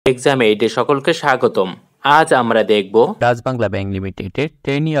Exam এইডে সকলকে স্বাগতম। আজ আমরা দেখব বাংলা ব্যাংক লিমিটেডের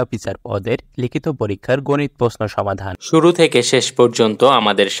ট্রেনি অফিসার পদের লিখিত পরীক্ষার গণিত প্রশ্ন সমাধান। শুরু থেকে শেষ পর্যন্ত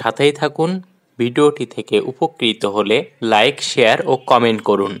আমাদের সাথেই থাকুন। ভিডিওটি থেকে উপকৃত হলে লাইক, শেয়ার ও কমেন্ট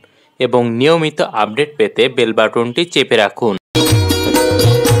করুন এবং নিয়মিত আপডেট পেতে বেল বাটনটি চেপে রাখুন।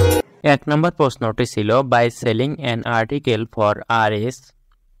 1 নম্বর প্রশ্নটি ছিল, by selling an article for Rs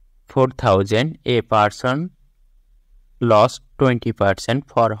 4000 a person lost 20%.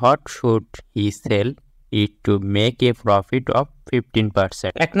 For what should he sell it to make a profit of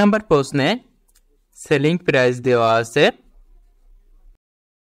 15%? 1 নম্বর প্রশ্নে সেলিং প্রাইস দেওয়া আছে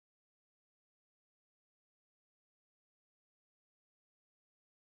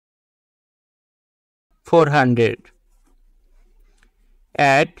 400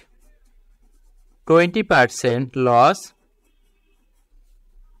 at 20% loss,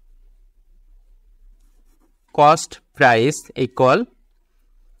 cost price equal,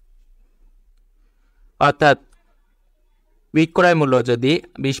 অর্থাৎ বিক্রয় মূল্য যদি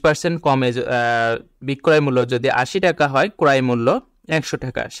 20% কমে, বিক্রয় মূল্য যদি 80 টাকা হয়, ক্রয় মূল্য 100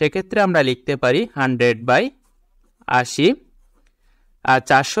 টাকা, সেক্ষেত্রে আমরা লিখতে পারি 100/80, আর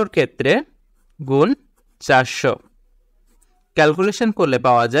 400-র ক্ষেত্রে গুণ 400। ক্যালকুলেশন করলে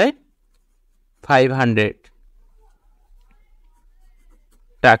পাওয়া যায় 500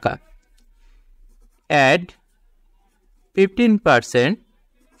 টাকা। add 15%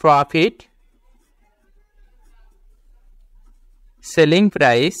 profit, selling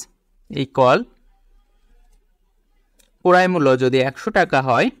price equal, ক্রয় মূল্য যদি 100 টাকা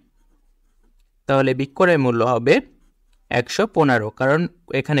হয় তাহলে বিক্রয় মূল্য হবে 115, কারণ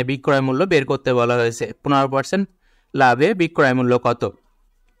এখানে বিক্রয় মূল্য বের করতে বলা হয়েছে। 15% লাভে বিক্রয় মূল্য কত,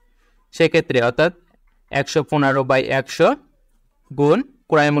 সেক্ষেত্রে অর্থাৎ 115/100 গুণ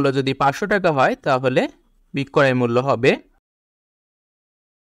ক্রয় মূল্য যদি 500 টাকা হয় তাহলে বিক্রয় মূল্য হবে,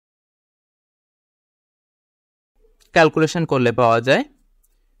 ক্যালকুলেশন করলে পাওয়া যায়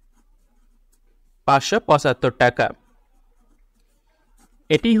 575 টাকা।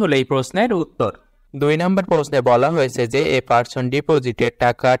 এটি হলো এই প্রশ্নের উত্তর। 2 নম্বর প্রশ্নে বলা হয়েছে যে এ পারসন ডিপোজিটেড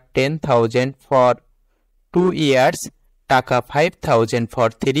টাকা 10,000 ফর 2 ইয়ার্স, টাকা 5,000 for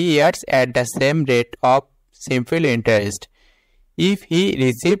 3 years at the same rate of simple interest. If he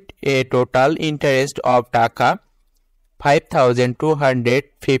received a total interest of টাকা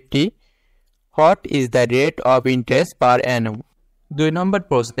 5,250, what is the rate of interest per annum? 2 নম্বর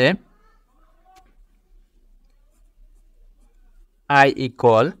প্রশ্নে I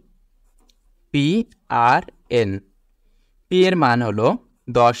equal PRN, P এর মান হলো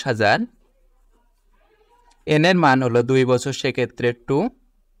 10,000, N এর মান হলো 2 বছর, সেক্ষেত্রে 2,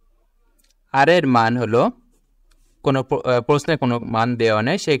 R এর মান হলো কোনো প্রশ্নে কোনো মান দেওয়া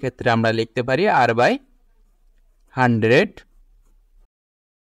নেই, সেই ক্ষেত্রে আমরা লিখতে পারি R/100।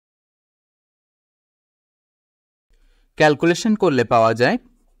 ক্যালকুলেশন করলে পাওয়া যায়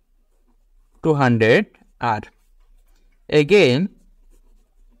 200R। এগেইন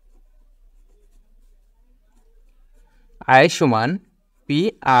I সমান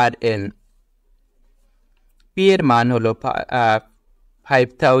PRN, P এর মান হলো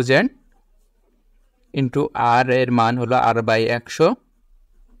 5,000 ইন্টু R এর মান হলো R/100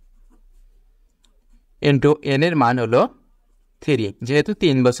 ইন্টু N এর মান হলো 3, যেহেতু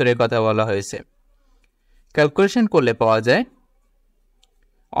 3 বছরের কথা বলা হয়েছে। ক্যালকুলেশন করলে পাওয়া যায়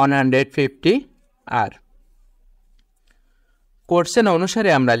 150R। কোশ্চেন অনুসারে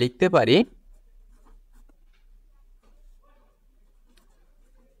আমরা লিখতে পারি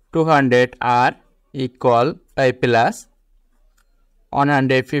 200R equal plus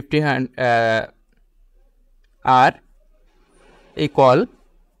 150R equal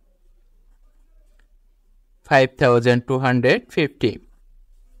 5,250।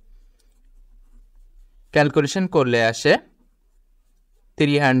 Calculation করলে আসে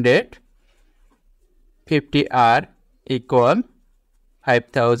 350R ইকুয়াল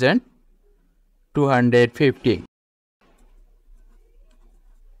 5,250।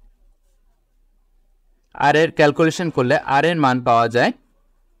 আর এর ক্যালকুলেশন করলে আর এর মান পাওয়া যায়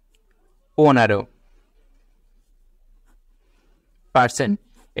 15%।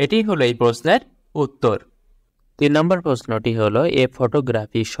 এটি হলো এই প্রশ্নের উত্তর। 3 নম্বর প্রশ্নটি হলো, এ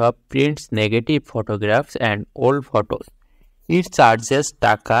photography shop prints negative photographs and old photos. It charges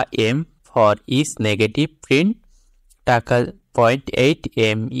টাকা M for each negative print, টাকা 0.8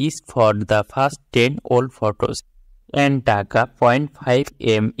 M is for the first 10 old photos, and টাকা 0.5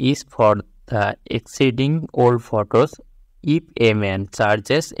 M is for the exceeding old photos. If a man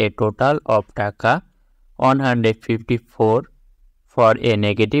charges a total of টাকা 154 for a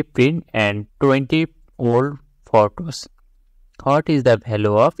negative print and 20 old photos, What is the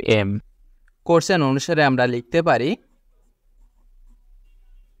value of m? Question অনুসারে আমরা লিখতে পারি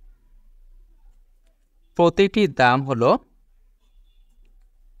প্রতিটির দাম হলো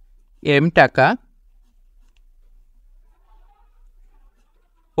m টাকা।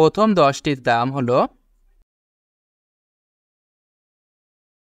 প্রথম 10টির দাম হলো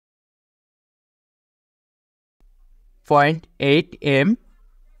 0.8 m,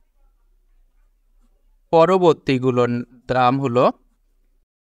 পরবর্তীগুলোর দাম হলো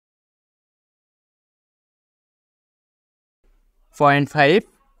 0.5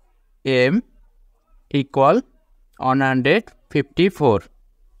 m equal 154।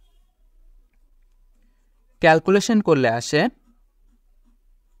 ক্যালকুলেশন করলে আসে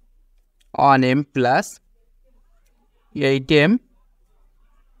 1m plus 8m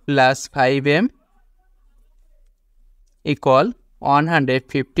plus 5m equal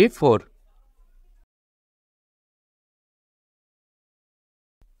 154।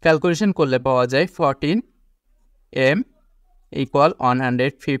 Calculation করলে পাওয়া যায় 14m equal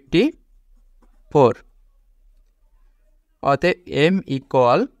 154। অতএব m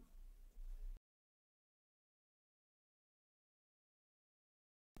equal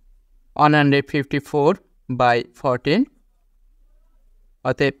 154 by 14,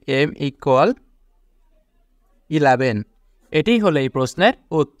 অতএব m equal 11। এটাই হলো এই প্রশ্নের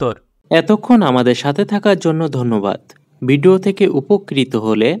উত্তর। এতক্ষণ আমাদের সাথে থাকার জন্য ধন্যবাদ। ভিডিও থেকে উপকৃত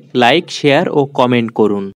হলে লাইক, শেয়ার ও কমেন্ট করুন।